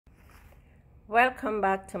Welcome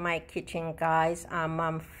back to my kitchen, guys. I'm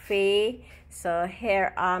Mom Faye. So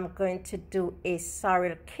here I'm going to do a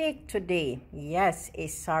sorrel cake today. Yes, a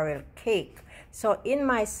sorrel cake. So in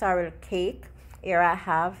my sorrel cake, here I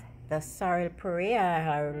have the sorrel puree.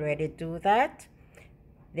 I already do that.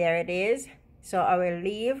 There it is. So I will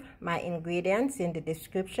leave my ingredients in the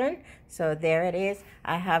description. So there it is.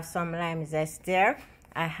 I have some lime zest there.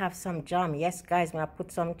 I have some jam. Yes, guys, I'm going to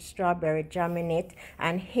put some strawberry jam in it.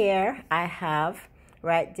 And here I have,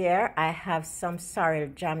 right there, I have some sorrel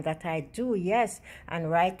jam that I do, yes.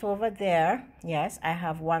 And right over there, yes, I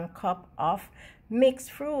have 1 cup of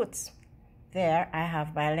mixed fruits. There, I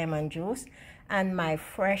have my lemon juice and my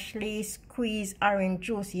freshly squeezed orange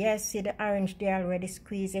juice. Yes, see the orange there, already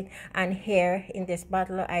squeezed it. And here in this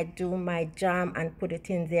bottle, I do my jam and put it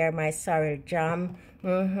in there, my sorrel jam.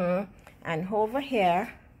 And over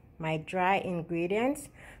here, my dry ingredients.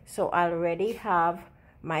 So I already have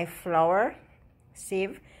my flour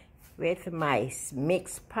sieve with my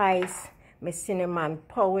mixed spice, my cinnamon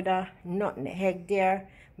powder, nutmeg there,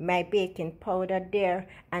 my baking powder there,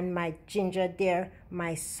 and my ginger there,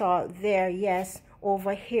 my salt there. Yes,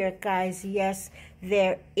 over here, guys, yes,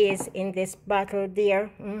 there is in this bottle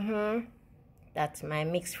there. That's my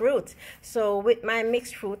mixed fruits. So with my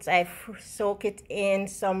mixed fruits, I soak it in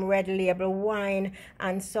some red label wine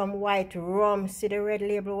and some white rum. See the red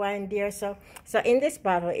label wine there? So in this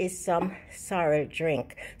bottle is some sorrel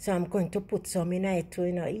drink. So I'm going to put some in it too,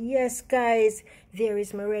 you know. Yes, guys, there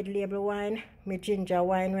is my red label wine, my ginger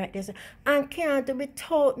wine right there. So, and can't do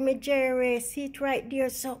without my jerry. See it right there?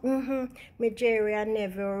 So my jerry and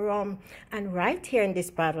never rum. And right here in this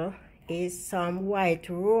bottle is some white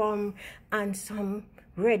rum and some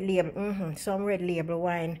red label, some red label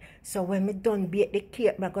wine. So when we done bake the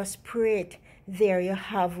cake, I go spray it. There you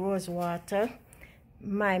have rose water,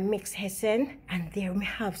 my mixed essence, and there we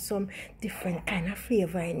have some different kind of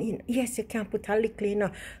flavor in it. Yes, you can put a little, you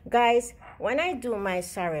know. Guys, when I do my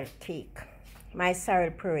sorrel cake, my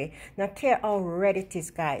sorrel puree, now care how red it is,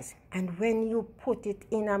 guys. And when you put it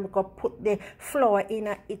in, I'm gonna put the flour in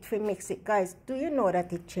it to mix it, guys. Do you know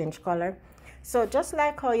that it change color? So just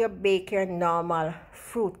like how you bake your normal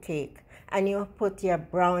fruit cake and you put your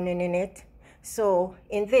browning in it, so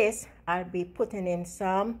in this I'll be putting in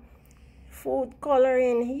some food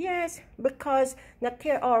coloring. Yes, because now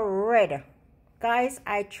care how red, guys,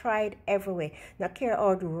 I tried everywhere. Now care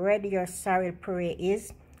how red your sorrel puree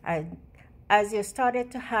is. As you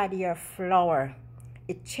started to add your flour,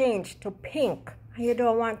 it changed to pink. You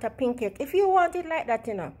don't want a pink cake. If you want it like that,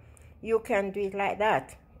 you know, you can do it like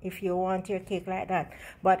that if you want your cake like that.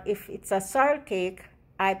 But if it's a sorrel cake,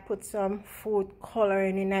 I put some food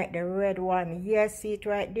coloring in it, the red one. Yes, see it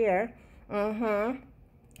right there.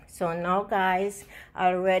 So now, guys, I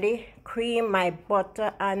already cream my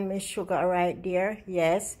butter and my sugar right there.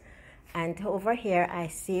 Yes. And over here, I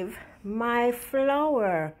sieve my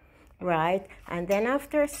flour. Right, and then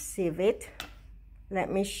after sieve it,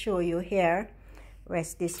 let me show you here,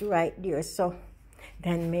 rest this right there. So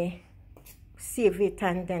then me sieve it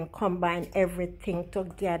and then combine everything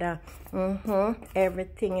together,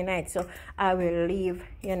 everything in it. So I will leave,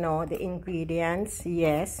 you know, the ingredients,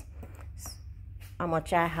 yes, how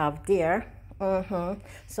much I have there.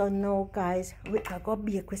 So now, guys, we are gonna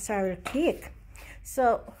bake with sorrel cake.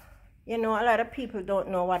 So you know, a lot of people don't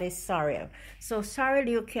know what is sorrel. So sorrel,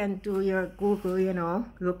 you can do your Google, you know,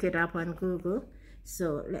 look it up on Google.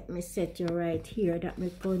 So let me set you right here that we're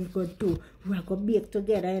going to do. We're going to bake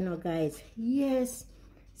together, you know, guys. Yes,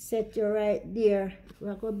 set you right there.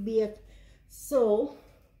 We're going to bake. So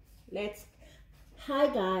hi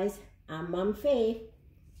guys, I'm Mom Faye.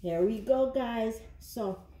 Here we go, guys.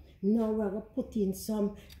 So now we're going to put in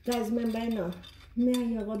some, guys, remember, you know,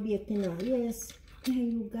 you're going to bake, you know, yes. Here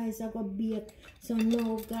you guys are gonna bake. So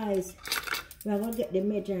now, guys, we're gonna get the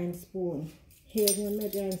measuring spoon. Here's the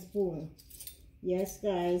measuring spoon. Yes,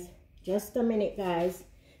 guys, just a minute, guys,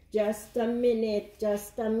 just a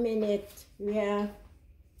minute, yeah.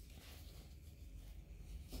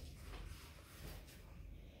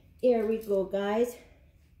 Here we go, guys.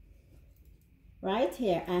 Right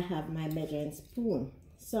here I have my measuring spoon.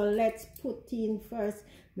 So let's put in first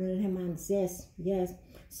the lemon zest. Yes.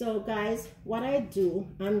 So guys, what I do,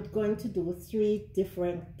 I'm going to do 3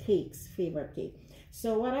 different cakes, flavor cake.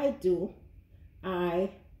 So what I do,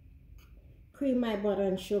 I cream my butter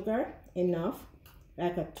and sugar enough,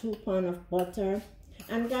 like a 2 pounds of butter.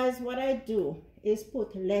 And guys, what I do is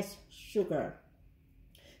put less sugar.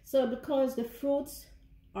 So because the fruits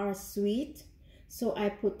are sweet, so I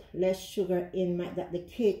put less sugar in that the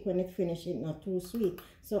cake when it finishes not too sweet.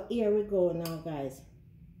 So here we go now, guys.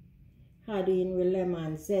 Add in with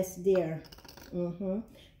lemon zest there.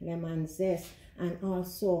 lemon zest. And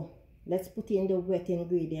also, let's put in the wet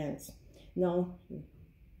ingredients. Now,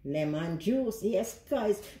 lemon juice. Yes,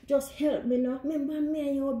 guys, just help me now. Remember me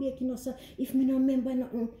and you baking us. So if me no remember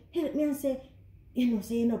nothing, help me and say,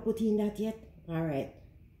 say you not put in that yet. All right,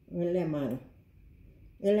 lemon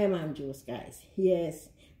juice, guys. Yes,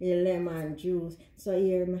 lemon juice. So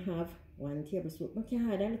here I have 1 tablespoon. I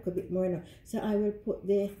can add a little bit more now. So I will put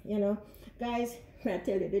the, guys, I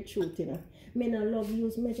tell you the truth, me no love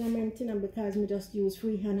use measurement, because me just use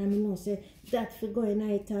freehand and me know say that for going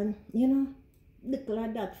out and, little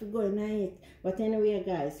of that for going out. But anyway,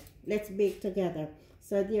 guys, let's bake together.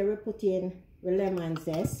 So there we put in the lemon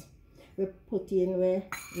zest. We put in the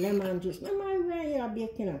lemon juice. Remember where you are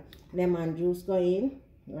baking, lemon juice go in.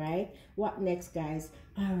 Right, what next, guys?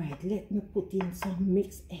 All right, let me put in some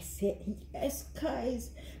mixed essay. Yes,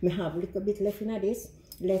 guys, me have a little bit left in this.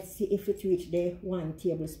 Let's see if it reach the 1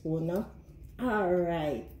 tablespoon now. All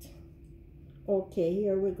right, okay,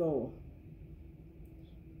 here we go.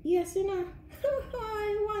 Yes, 1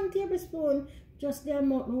 tablespoon, just the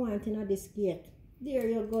amount I want in this cake. There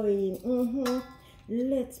you go in.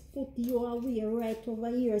 Let's put you away right over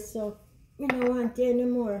here, so we don't want any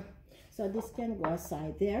more. So this can go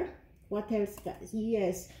aside there. What else, guys?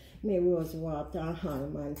 Yes, my rose water and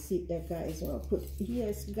almond seed there, guys. Put,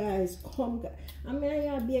 yes, guys, come. I mean,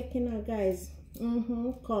 you're baking now, guys.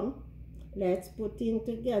 Come. Let's put in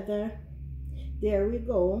together. There we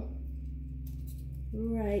go.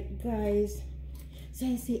 Right, guys. So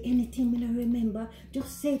you say anything when I remember,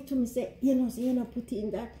 just say to me, say, say you not put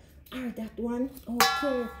in that or that one.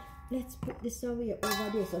 Okay, let's put this away over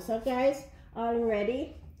there. So guys,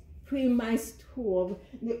 already pre my stove,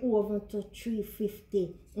 the oven to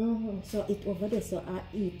 350. So it over there. So I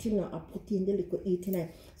eat, I put in the liquid eating.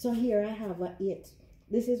 So here I have a 8.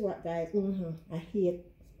 This is what, guys. I hate.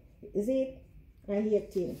 Is it? I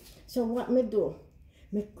hate it. So what me do?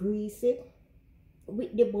 Me grease it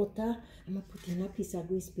with the butter. I'm gonna put in a piece of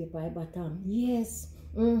grease paper at bottom. Yes.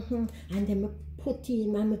 And then I put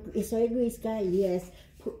in so you grease, guys. Yes.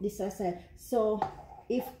 Put this aside. So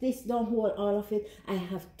if this don't hold all of it, I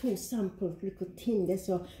have 2 samples little thin there,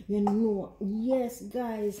 so yes,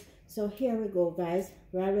 guys. So here we go, guys.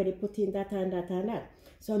 We already put in that and that and that.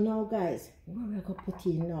 So now, guys, what we're gonna put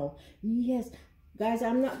in now? Yes, guys,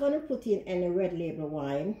 I'm not gonna put in any red label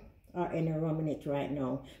wine or any rum in it right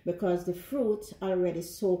now because the fruit already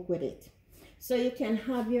soak with it. So you can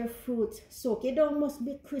have your fruit soak. It don't must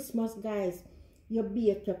be Christmas, guys. You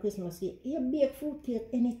bake your Christmas cake. You bake fruit cake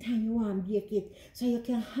anytime you want to bake it. So you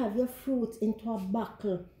can have your fruit into a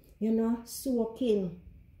bottle, soaking.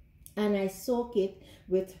 And I soak it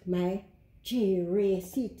with my Jerry.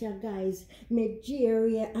 See it, guys. My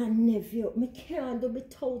Jerry and nephew. Me can't do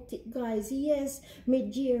without it, guys. Yes, my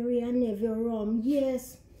Jerry and nephew rum.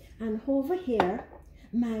 Yes. And over here,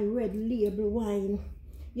 my red label wine.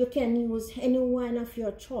 You can use any wine of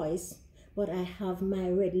your choice. But I have my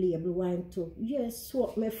red label wine too. Yes,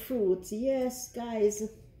 soak my fruits. Yes, guys.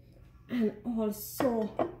 And also,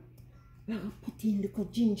 I'll put in little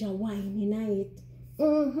ginger wine in it.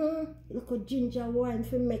 Little ginger wine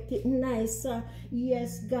to make it nicer.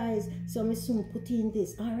 Yes, guys. So I soon put in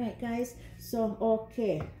this. All right, guys. So,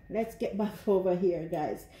 okay. Let's get back over here,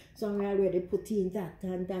 guys. So I already put in that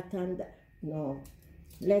and that and that. No.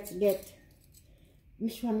 Let's get,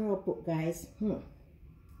 which one will I put, guys?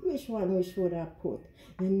 Which one we should I put?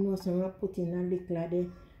 So I put in a little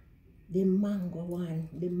of the mango one.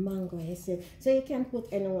 The mango, I said. So you can put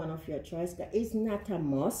any one of your choice. It's not a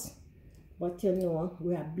must. But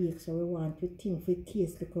we are big, so we want to think we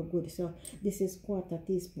taste look good. So this is 1/4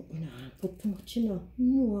 teaspoon. Put too much,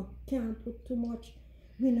 No, can't put too much.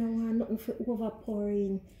 We don't want nothing for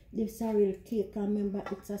overpouring the sorrel cake. Remember,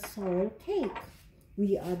 it's a sorrel cake.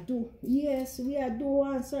 We are do. Yes, we are do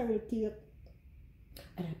one sorrel cake.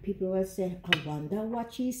 Other people will say, I wonder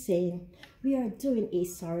what she's saying. We are doing a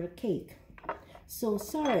sorrel cake. So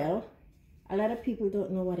sorrel, a lot of people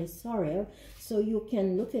don't know what is sorrel. So you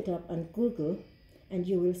can look it up on Google and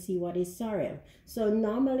you will see what is sorrel. So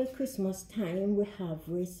normally Christmas time we have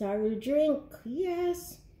a sorrel drink.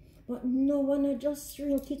 Yes. But no one just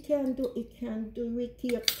drink. It can do it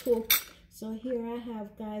cake too. So here I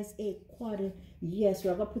have, guys, a 1/4. Yes,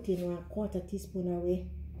 we're gonna put in 1/4 teaspoon away.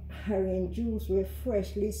 Orange juice, we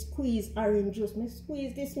freshly squeezed orange juice. Me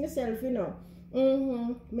squeeze this myself,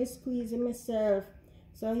 me squeeze it myself.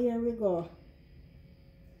 So here we go.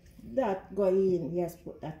 That go in. Yes,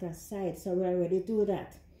 put that aside. So we already do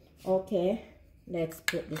that. Okay, let's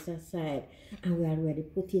put this aside. And we already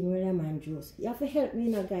put in lemon juice. You have to help me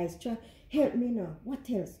now, guys. Try help me now. What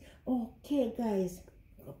else? Okay, guys.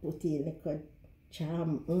 I'll put in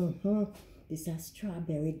jam. This is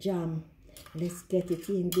strawberry jam. Let's get it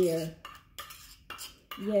in there.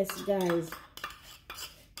 Yes, guys.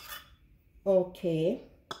 Okay.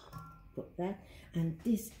 Put that. And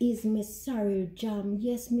this is my sorrel jam.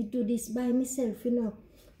 Yes, me do this by myself, you know.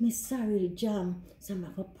 My sorrel jam. So I'm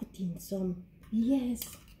going to put in some. Yes.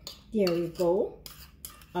 There we go.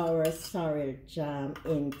 Our sorrel jam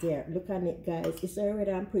in there. Look at it, guys. It's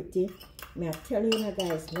already and pretty. May I tell you now,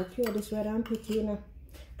 guys. Look here, this red and pretty, you know.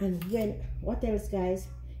 And when, what else, guys?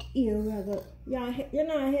 Here, yeah, you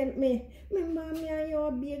know, help me. Remember me and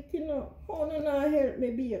you bake, you know. Oh, no, help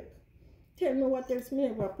me bake. Tell me what else me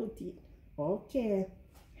ever put in. Okay,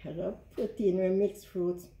 I gotta put in remixed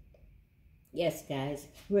fruits. Yes, guys,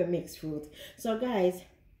 remixed fruit. So, guys,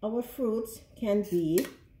 our fruits can be,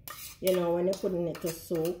 you know, when you're putting it to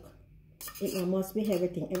soak, it must be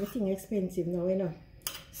everything. Everything expensive now, you know.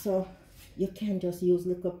 So, you can just use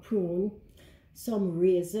like a prune, some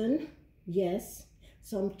raisin, yes,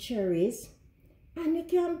 some cherries, and you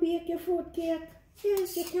can bake your fruit cake.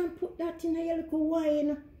 Yes, you can put that in a little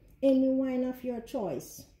wine, any wine of your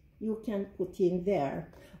choice. You can put in there,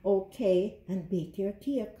 okay, and bake your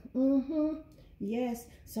cake. Yes.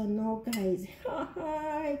 So now, guys,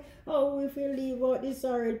 oh, if you leave out the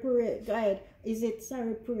sorrel parade, guys, is it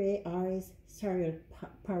sorrel parade or is sorrel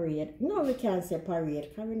parade? No, we can't say parade.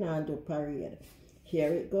 Because we not do parade.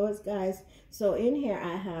 Here it goes, guys. So in here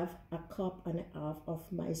I have a cup and a half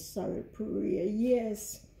of my sorrel parade.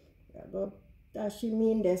 Yes, I go dash him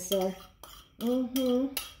in there. So,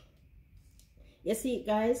 you see,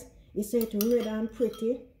 guys, you see it red and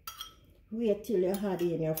pretty. Wait till you add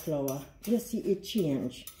in your flour. You see it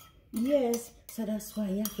change. Yes, so that's why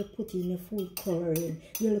you have to put in your food coloring.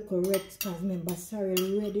 You look red, because remember,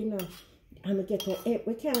 sorrel red, you know. And we get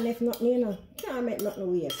we can't leave nothing, you know. Can't make nothing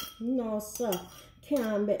waste. No, sir.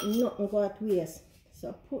 Can't make nothing go at waste.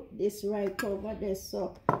 So put this right over there.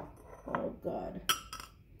 So, oh God.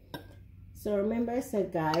 So remember I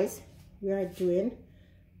said, guys, we are doing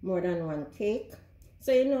more than one cake.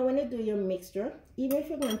 So you know when you do your mixture, even if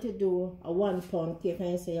you want to do a 1 pound cake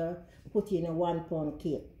and you say you put in a 1 pound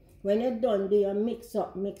cake, when you're done, do your mix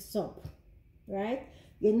up, right?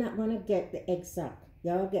 You're not going to get the exact.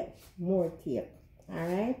 You'll get more cake, all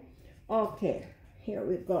right? Okay, here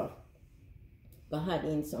we go. Go ahead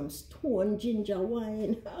in some stone ginger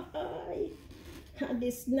wine. Had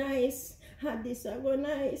this nice. Had this go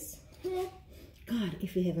nice. God,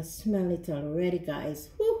 if you ever smell it already, guys.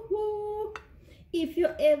 Woo-hoo. If you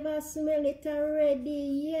ever smell it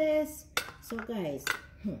already, yes. So, guys,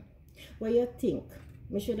 what you think?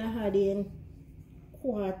 We should have had in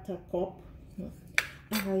 1/4 cup.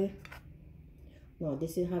 No,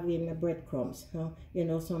 this is having my breadcrumbs. You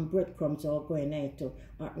know, some breadcrumbs are going into.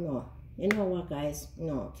 No, you know what, guys?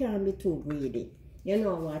 No, can't be too greedy. You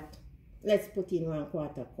know what? Let's put in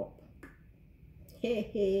 1/4 cup.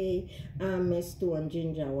 Hey, my stone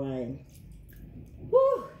ginger wine.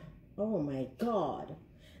 Woo! Oh my God,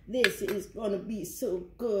 this is gonna be so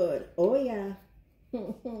good. Oh yeah.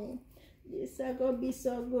 This is gonna be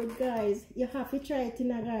so good, guys. You have to try it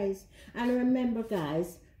now, guys. And remember,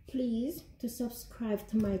 guys, please to subscribe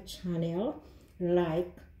to my channel,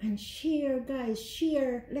 like and share, guys.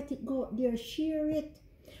 Share, let it go there, share it.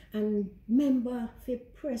 And remember to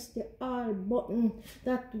press the all button,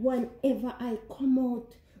 that whenever I come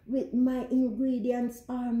out with my ingredients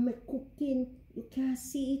or my cooking, you can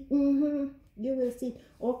see it. You will see it.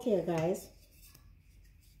 Okay, guys,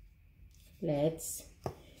 let's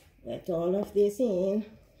let all of this in.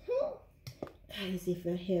 Guys, if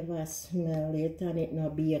you ever smell it and it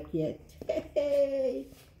not bake yet,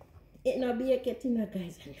 it not bake yet, you know,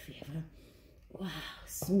 guys. And if you ever, wow,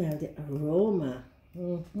 smell the aroma.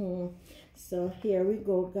 So here we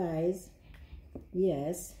go, guys.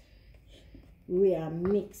 Yes, we are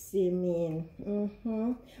mixing in.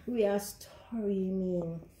 We are stirring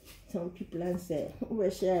in. Some people and say, where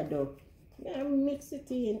should I do? Yeah, mix it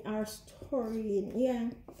in, our stirring. Yeah,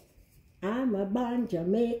 I'm a born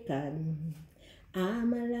Jamaican.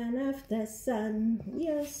 I'm a land of the sun.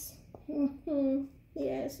 Yes.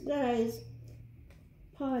 Yes, guys.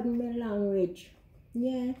 Pardon my language.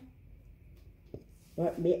 Yeah.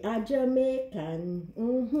 But me a Jamaican.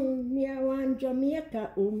 Me a one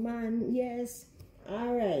Jamaica woman. Yes.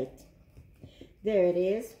 Alright. There it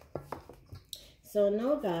is. So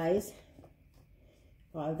now, guys,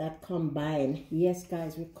 all that combined. Yes,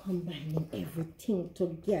 guys, we're combining everything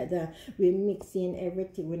together. We're mixing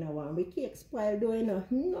everything. We don't want we cake spoil doing no.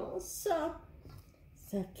 No, sir.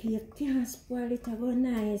 So cake can't spoil it. Go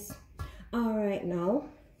nice. Alright now.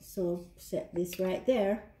 So set this right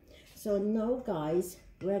there. So now, guys,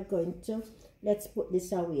 we're going to, let's put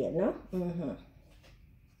this away, no?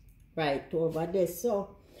 Right over there.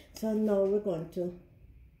 So now we're going to,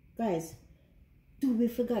 guys, do we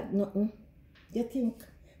forgot nothing? You think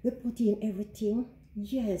we put in everything?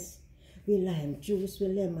 Yes. We lime juice, we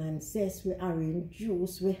lemon zest, we orange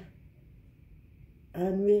juice, oh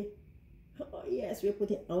yes, we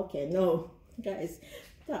put it, okay, no, guys,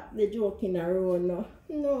 stop the joke in a row, no.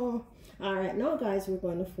 All right, now guys, we're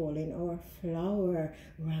going to fold in our flour.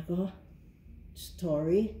 We're going to stir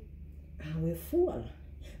it, and we fold.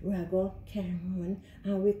 We're going to carry on,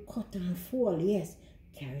 and we cut and fold, yes.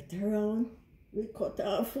 Carry it around, we cut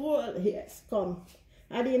and fold, yes, come.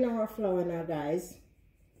 Add in our flour now, guys.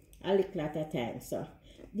 A little at a time, so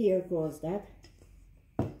there goes that.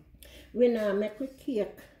 We now make the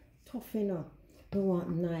cake tough, you know. We want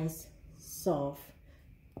nice, soft,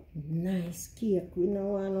 nice cake. We don't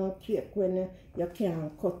want no cake when you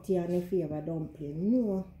can't cut it and if you have a dumpling.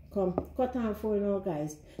 No, come, cut and fold now,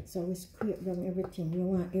 guys. So we scrape down everything. We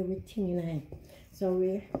want everything in line. So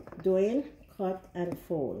we're doing cut and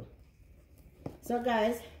fold. So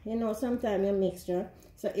guys, you know, sometimes your mixture,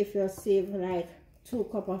 so if you save like 2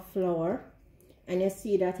 cups of flour and you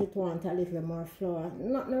see that it wants a little more flour,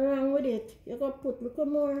 nothing wrong with it. You go put a little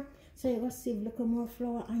more, so you go sieve a little more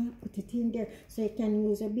flour and you put it in there, so you can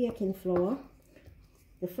use a baking flour.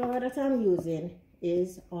 The flour that I'm using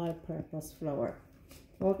is all-purpose flour.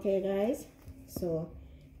 Okay guys, so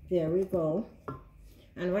there we go.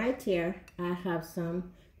 And right here I have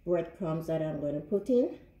some breadcrumbs that I'm going to put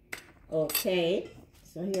in. Okay,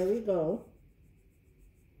 so here we go.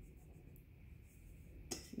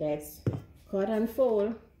 Let's cut and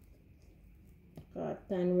fold. Cut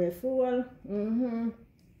and we fold.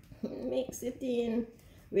 Mix it in.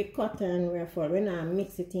 We cut and we fold. We're not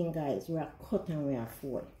mix it in, guys. We are cut and we are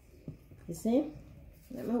fold. You see?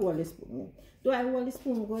 Let me hold the spoon. Do I hold the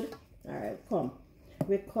spoon good? Alright, come.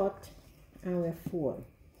 We cut and we fold.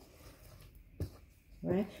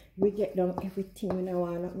 Right? We get down everything. We don't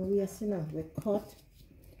want nothing waste, you know. We cut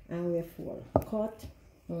and we fold. Cut.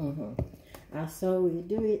 That's how we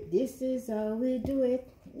do it. This is how we do it.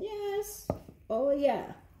 Yes. Oh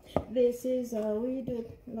yeah. This is how we do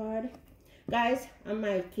it, Lord. Guys, on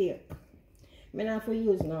my cake, I'm not for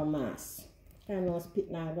use no mask. I know spit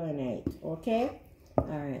not going to eat. Okay?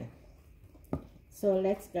 Alright. So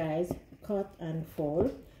let's, guys, cut and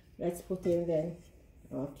fold. Let's put in then.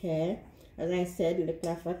 Okay. As I said,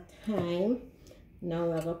 little of a time. Now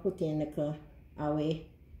we're going to put in little away.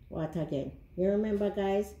 What again? You remember,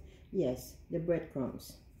 guys? Yes, the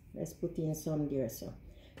breadcrumbs. Let's put in some there, so.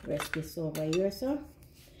 Rest this over here, so.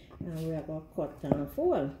 And we're going to cut and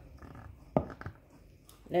fold.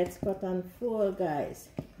 Let's cut and fold, guys.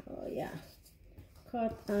 Oh, yeah.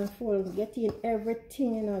 Cut and fold. Get in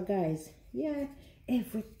everything, you know, guys. Yeah,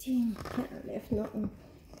 everything. Can't left nothing.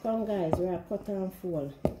 Come, guys, we're going to cut and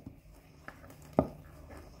fold.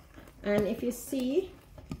 And if you see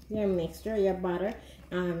your mixture, your batter,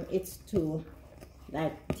 it's too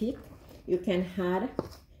like thick, you can add,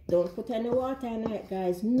 don't put any water in it,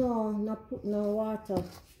 guys. No, not put no water.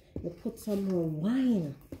 You put some more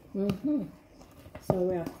wine. So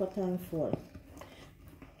we are cut and fold.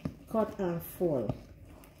 Cut and fold.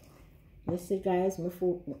 You see, guys, my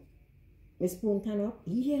spoon turn up.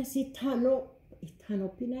 Yes, it turn up. It turn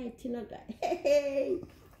up in it, you know, guys. Hey,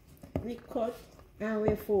 we cut and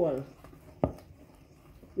we fold.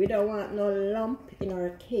 We don't want no lump in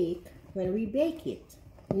our cake when we bake it.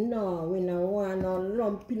 No, we don't want no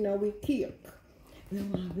lump in our cake. We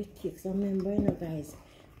want our cake. So remember, you know, guys.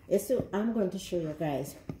 So I'm going to show you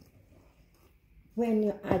guys. When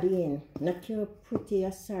you add in, not how pretty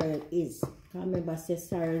your sorrel is. Remember, say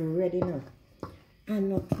sorrel ready now. And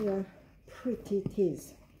not how pretty it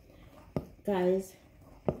is. Guys,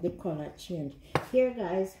 the color change. Here,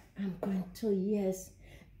 guys, I'm going to, yes.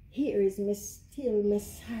 Here is my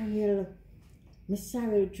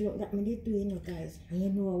sorrel drink that me did do, you know, guys. And you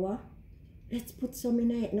know what? Let's put some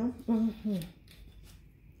in it now.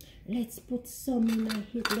 Let's put some in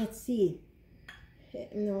it. Let's see.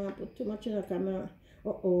 No, I put too much in the camera.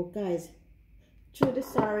 Oh, guys. Through the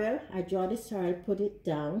sorrel, I draw the sorrel, put it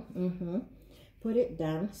down. Put it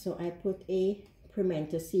down. So I put a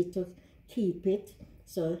pimento seed to keep it.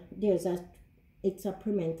 So there's it's a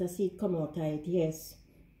pimento seed come out of it, yes.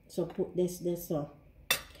 So put this so.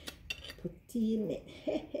 Put in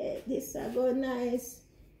it. This a go nice.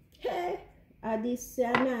 Hey, this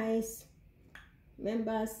a nice.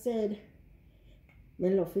 Remember I said, me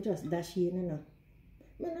love to just dash in, you know.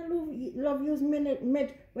 Me love use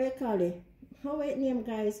what you call it? How it name,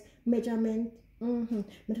 guys? Measurement. Me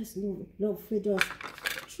just love to just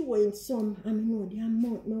showing some. I know the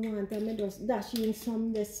amount I want, and I just dash in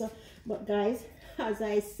some this. But guys, as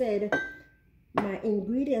I said, my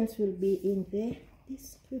ingredients will be in the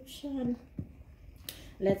description.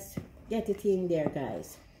 Let's get it in there,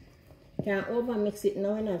 guys. Can't over mix it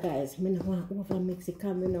now, guys. I don't want over mix it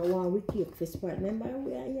because I don't want we cake for spot. Remember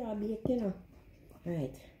we are here baking.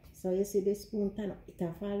 Right. So you see this spoon turn up, it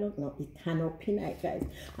a fall up, no, it turn up in it, guys.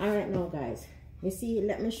 Alright now, guys. You see,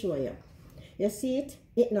 let me show you. You see it?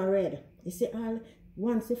 It not red. You see all,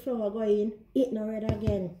 once the flour go in, it not red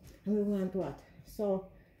again. And we want what? So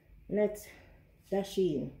let's dash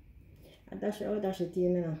in. I dash it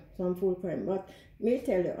in some full cream. But me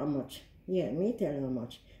tell you how much. Yeah, me tell you how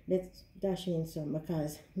much. Let's dash in some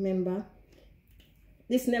because remember,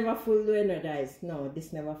 this never full though, guys. No,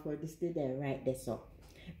 this never full. This did there right there so.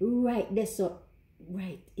 Right there so.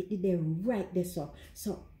 Right. It did there right there so.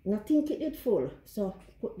 So not think it did full. So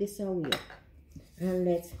put this away. And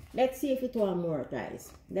let's see if it want more,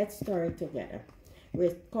 guys. Let's stir it together.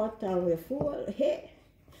 We cut and we fold. Hey,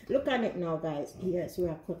 look at it now, guys. Yes, we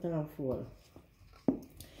are cut and fold.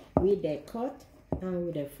 We they cut and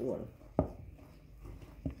we they fold.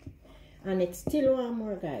 And it still want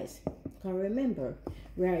more, guys. Because remember,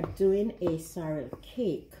 we are doing a sorrel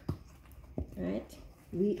cake. Right?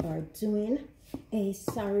 We are doing a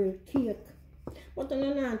sorrel cake. But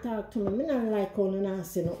you don't talk to me. I don't like how you don't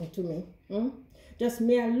say nothing to me. Just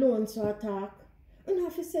me alone so I talk. You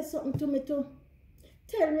have to say something to me too.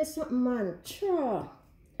 Tell me something, man. Sure.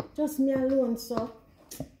 Just me alone so.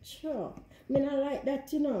 Sure. Me not like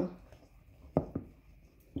that, you know.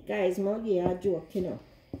 Guys, I'm going to give you a joke, you know.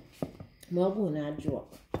 I'm going to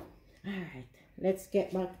joke. Alright. Let's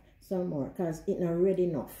get back some more because it's not ready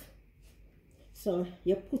enough. So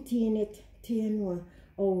you put in it till you know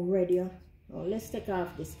already. Oh, let's take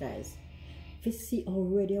off this, guys. If you see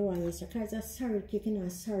already why it's because a sorrel cake and a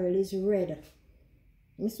sorrel is red.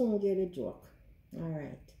 I soon get a joke.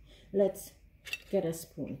 Alright. Let's get a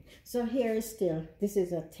spoon. So here is still, this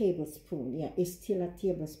is a tablespoon. Yeah, it's still a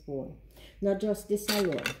tablespoon. Not just this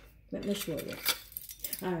alone. Let me show you.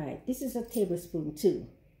 Alright, this is a tablespoon too.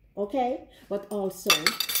 Okay? But also,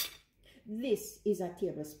 this is a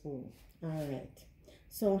tablespoon. Alright.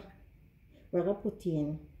 So, we're going to put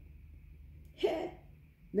in, hey,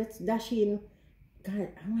 let's dash in. God,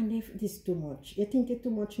 I wonder if this is too much. You think it's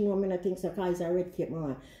too much? No, I don't think so because it's a red cake.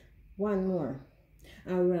 One more.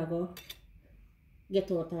 And we're going to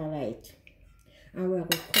get out our light. And we're going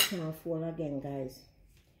to cut and fold again, guys.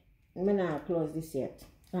 I'm not close this yet.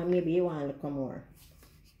 Or maybe you want to look more.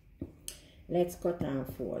 Let's cut and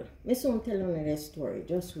fold. I soon tell you the story.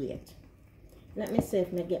 Just wait. Let me see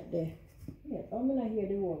if I get the... Wait, I'm not hear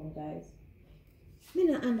the oven, guys. I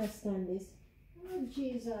don't understand this. Oh,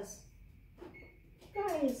 Jesus.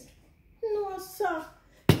 Guys. No, sir.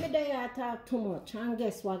 Me there talk too much. And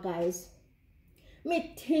guess what, guys?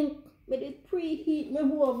 Me think me did preheat my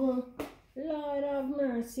oven. Lord have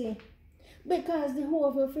mercy. Because the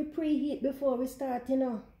oven we preheat before we start, you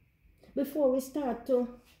know. Before we start to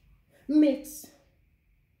mix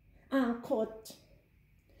and cut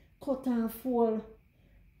and fold.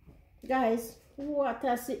 Guys,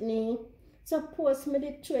 water sitting in. Suppose me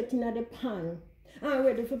did throw it in the pan and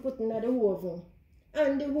ready for putting in the oven.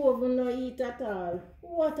 And the oven no eat at all.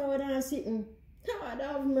 Water would have sitting. God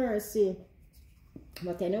have mercy.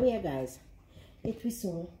 But anyway, guys, it will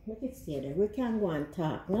soon. Look it stay there. We can go and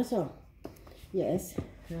talk. No, so. Yes.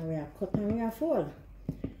 Now we are cut and we are fold.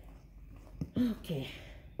 Okay.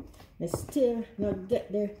 Let's still not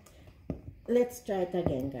get there. Let's try it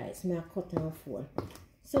again, guys. Me cut and fold.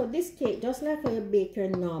 So this cake, just like how you bake your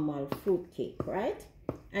normal fruit cake, right?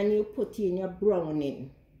 And you put in your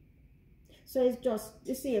browning. So it's just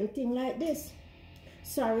the same thing like this.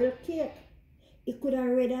 Sorrel cake. It could have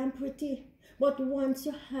red and pretty. But once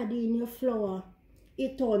you add in your flour,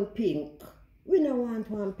 it turn pink. We don't want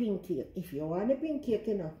one pink cake. If you want a pink cake,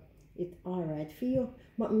 you know, it's alright for you.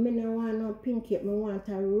 But me don't want no pink cake. Me want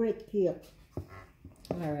a red cake.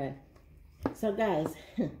 Alright. So guys,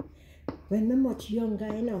 when I'm much younger,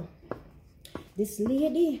 you know, this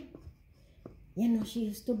lady, you know, she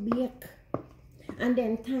used to bake. And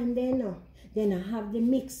then time they know, then I have the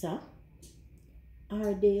mixer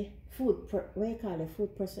or the food, what you call it,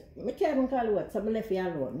 food person. I can't even call it what, so I left you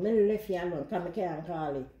alone. I left you alone because I can't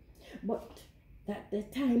call it. But that the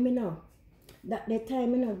time, you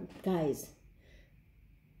know, guys,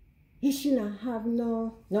 you shouldn't have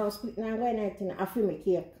no split now going out in a free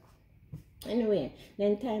cake. Anyway,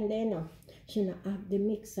 then time they know, she not have the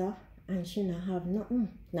mixer and she not have nothing,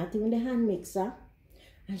 not even the hand mixer,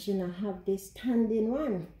 and she not have the standing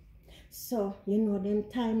one. So, you know, them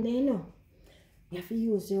time they know, You have to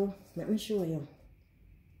use your, let me show you.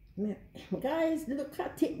 Guys, look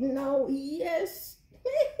at it now. Yes.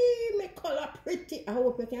 My color pretty. I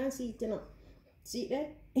hope you can see it, you know. See there?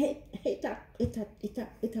 It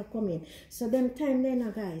come in. So them time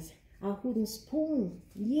then, guys, a wooden spoon.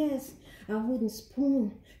 Yes, a wooden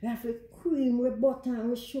spoon. We have to cream with butter and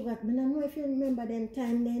with sugar. But I don't know if you remember them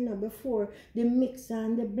time then, before the mixer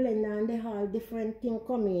and the blender and the all different thing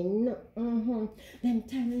come in. Them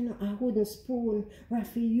time, you know, a wooden spoon we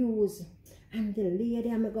have to use. And the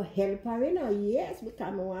lady, I'm going to help her, you know. Yes, because I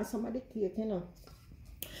want some of the cake, you know.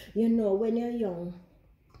 You know, when you're young,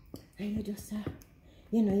 and you just,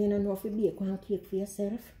 you know if you bake one cake for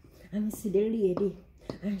yourself. And you see the lady,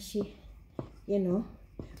 and she, you know,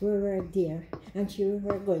 we were there, and she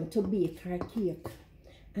were going to bake her cake.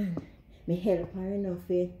 And me help her, you know,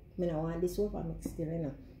 me don't want this over mix still, you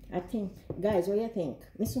know. I think, guys, what do you think?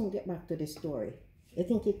 Me soon get back to the story. You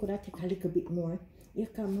think it could have taken a little bit more? You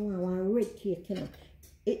come on one red cake, you know.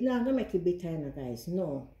 It's not gonna make it bitter, you know, guys.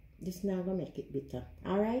 No, this not gonna make it bitter.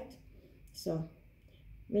 Alright? So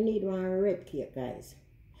we need one red cake, guys.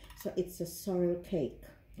 So it's a sorrel cake.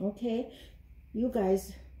 Okay? You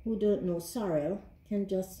guys who don't know sorrel can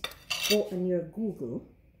just go on your Google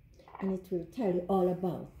and it will tell you all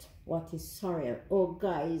about what is sorrel. Oh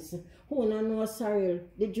guys, who don't know sorrel?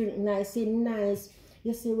 They drink nice and nice.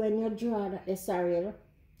 You see when you draw that the sorrel,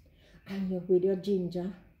 and you with your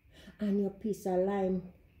ginger and your piece of lime,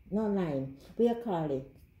 no lime, what you call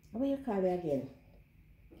it? What you call it again?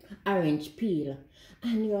 Orange peel.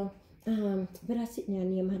 And your but I sit in your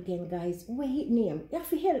name again, guys. What his name? You have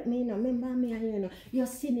to help me, you know. Remember me, you know, your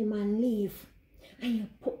cinnamon leaf. And you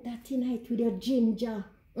put that in it with your ginger.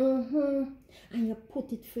 And you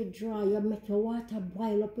put it for dry. You make your water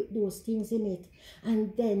boil up with those things in it.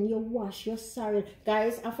 And then you wash your sorrel.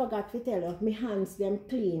 Guys, I forgot to tell you, my hands them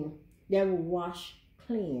clean. They wash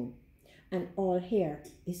clean. And all hair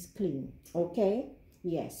is clean. Okay?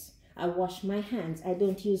 Yes. I wash my hands. I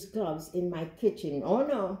don't use gloves in my kitchen. Oh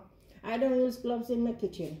no. I don't use gloves in my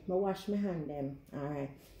kitchen. I wash my hand them. Alright.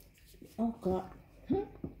 Oh God.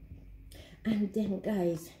 And then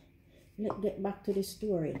guys, let's get back to the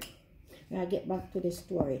story. I get back to the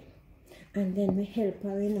story. And then we help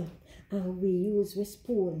her, you know. And we use the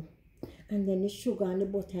spoon. And then the sugar and the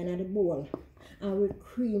butter in the bowl. And we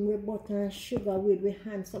cream with butter and sugar with we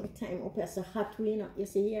hand. Sometimes up as a hot way, you know. You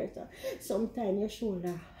see here, so sometimes your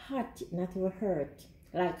shoulder hot, not will hurt.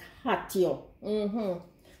 Like hot you.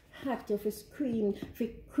 Hot you for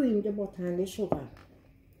cream the butter and the sugar.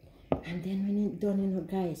 And then when it's done, you know,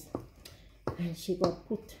 guys. And she got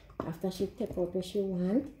put, after she take out what she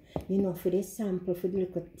want, you know, for the sample, for the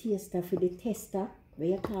little taster, for the tester, what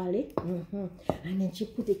you call it. And then she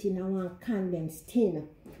put it in a one condensed tin,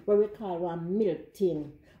 what we call one milk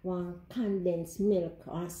tin. One condensed milk,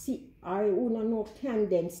 or you know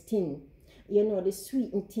condensed tin. You know, the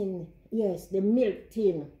sweetened tin. Yes, the milk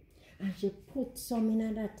tin. And she put some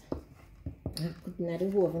in that. I put in the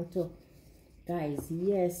oven too. Guys,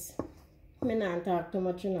 yes. I don't talk too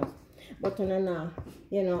much, you know. But you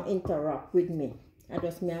know, interrupt with me. I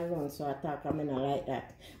just may run, so I talk, I not like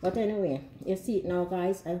that. But anyway, you see it now,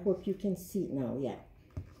 guys. I hope you can see it now, yeah.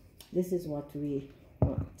 This is what we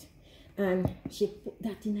want. And she put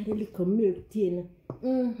that in a little milk tin.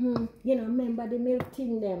 You know, remember the milk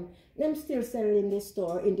tin them still sell in the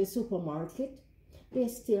store, in the supermarket. They're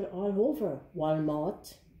still all over.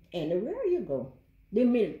 Walmart, anywhere you go. The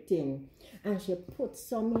milk tin. And she put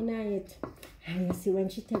some in it. And you see when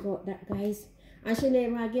she take out that, guys. And she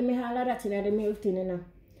never give me all of that in the milk tin, you know.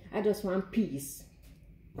 I just want peace.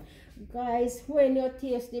 Guys, when you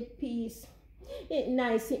taste the peace, it's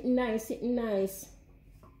nice, it's nice, it's nice.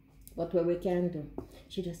 But what we can do,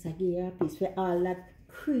 she just give you a piece with all that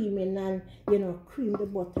creaming and, you know, cream the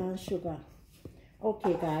butter and sugar.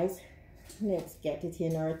 Okay, guys, let's get it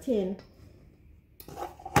in our tin.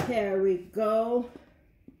 Here we go.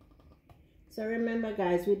 So remember,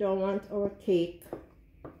 guys, we don't want our cake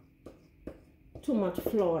too much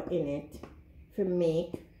flour in it to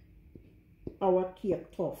make our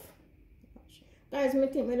cake tough. Guys, I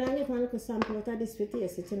think we don't get one little sample out of this for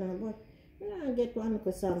taste it, you know, but we don't get one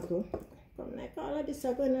little sample. Come like all of this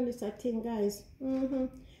are going on this thing, guys.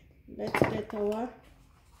 Let's get our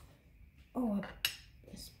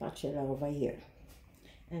spatula over here.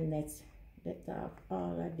 And let's get off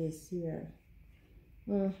all of this here.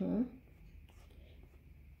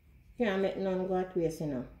 Can't make none go to waste, you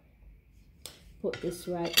know. Put this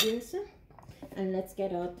right here, sir. And let's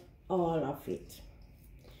get out all of it.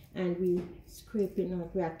 And we scraping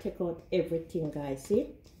out, we have to take out everything, guys, see?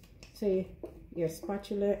 So your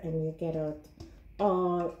spatula and you get out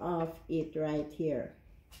all of it right here.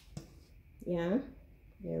 Yeah,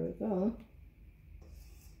 there we go.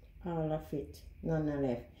 All of it, none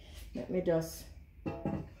left. Let me just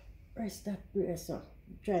rest that brace up.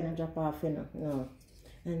 Trying to drop off, you know. No.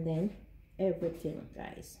 And then everything,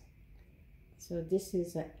 guys. So this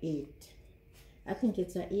is a 8. I think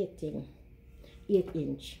it's a 8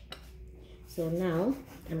 inch. So now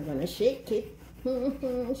I'm gonna shake it.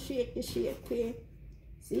 Shake it.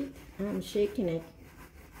 See, I'm shaking it.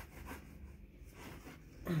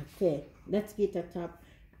 Okay, let's get a top.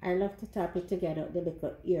 I love to tap it to get out the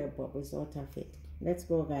little air bubbles out of it. Let's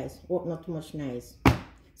go, guys. Hope not too much noise.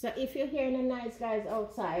 So if you're hearing the noise, guys,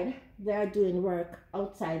 outside, they are doing work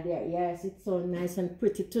outside there. Yes, it's so nice and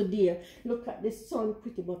pretty today. Look at the sun,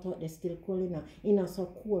 pretty, but out there still cold enough. You know, so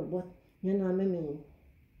cold, but you know what I mean.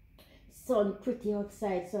 Sun pretty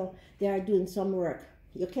outside, so they are doing some work.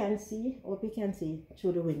 You can see, hope you can see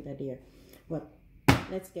through the window there. But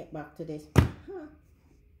let's get back to this.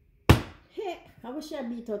 Hey, I wish I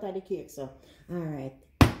beat out of the cake, so all right.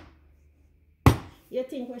 You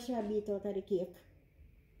think we should beat out of the cake?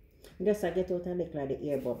 Just I get out and look like the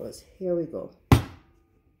air bubbles. Here we go.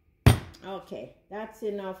 Okay, that's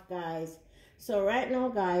enough, guys. So right now,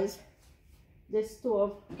 guys, the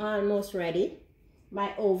stove almost ready.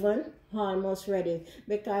 My oven almost ready.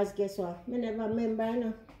 Because guess what? I never remember, you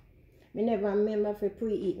know. I never remember for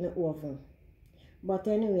preheat my oven. But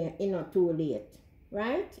anyway, it's not too late.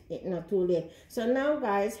 Right? It's not too late. So now,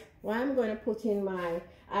 guys, what I'm going to put in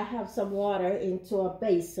I have some water into a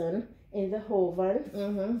basin in the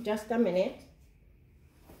oven. Just a minute.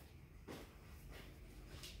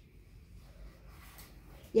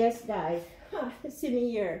 Yes, guys. See me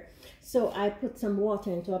here. So I put some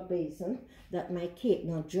water into a basin that my cake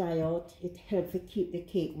not dry out. It helps to keep the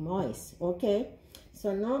cake moist. Okay?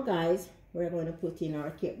 So now, guys, we're going to put in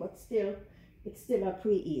our cake. But still, it's still a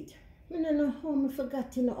preheat. I don't know how I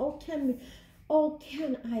forgot, you know. How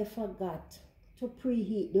can I forgot to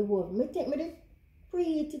preheat the oven? Me take me the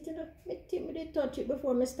preheat it, you know. Me take me the touch it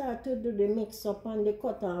before I start to do the mix up and the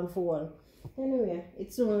cut and fold. Anyway,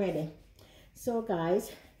 it's soon ready. So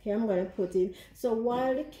guys, here I'm going to put in. So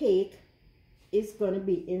while the cake is going to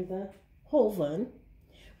be in the oven,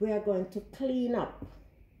 we are going to clean up.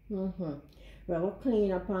 We're going to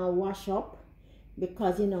clean up and wash up.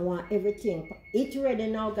 Because you know what, everything, it's ready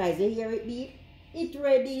now, guys. You hear it beep? It's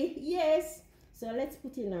ready, yes. So let's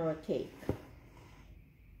put in our cake.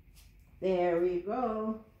 There we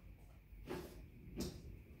go.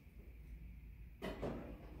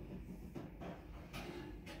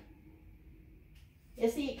 You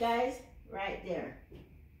see it, guys? Right there.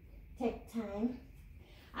 Take time.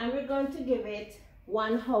 And we're going to give it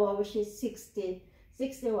 1 hour, which is 60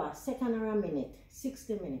 what? Second or a minute?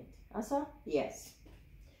 60 minutes. Also? Yes.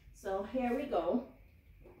 So here we go.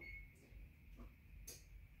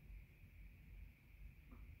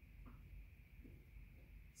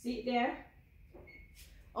 See it there?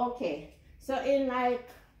 Okay. So in like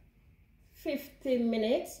 15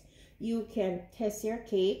 minutes, you can test your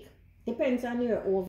cake. Depends on your oven.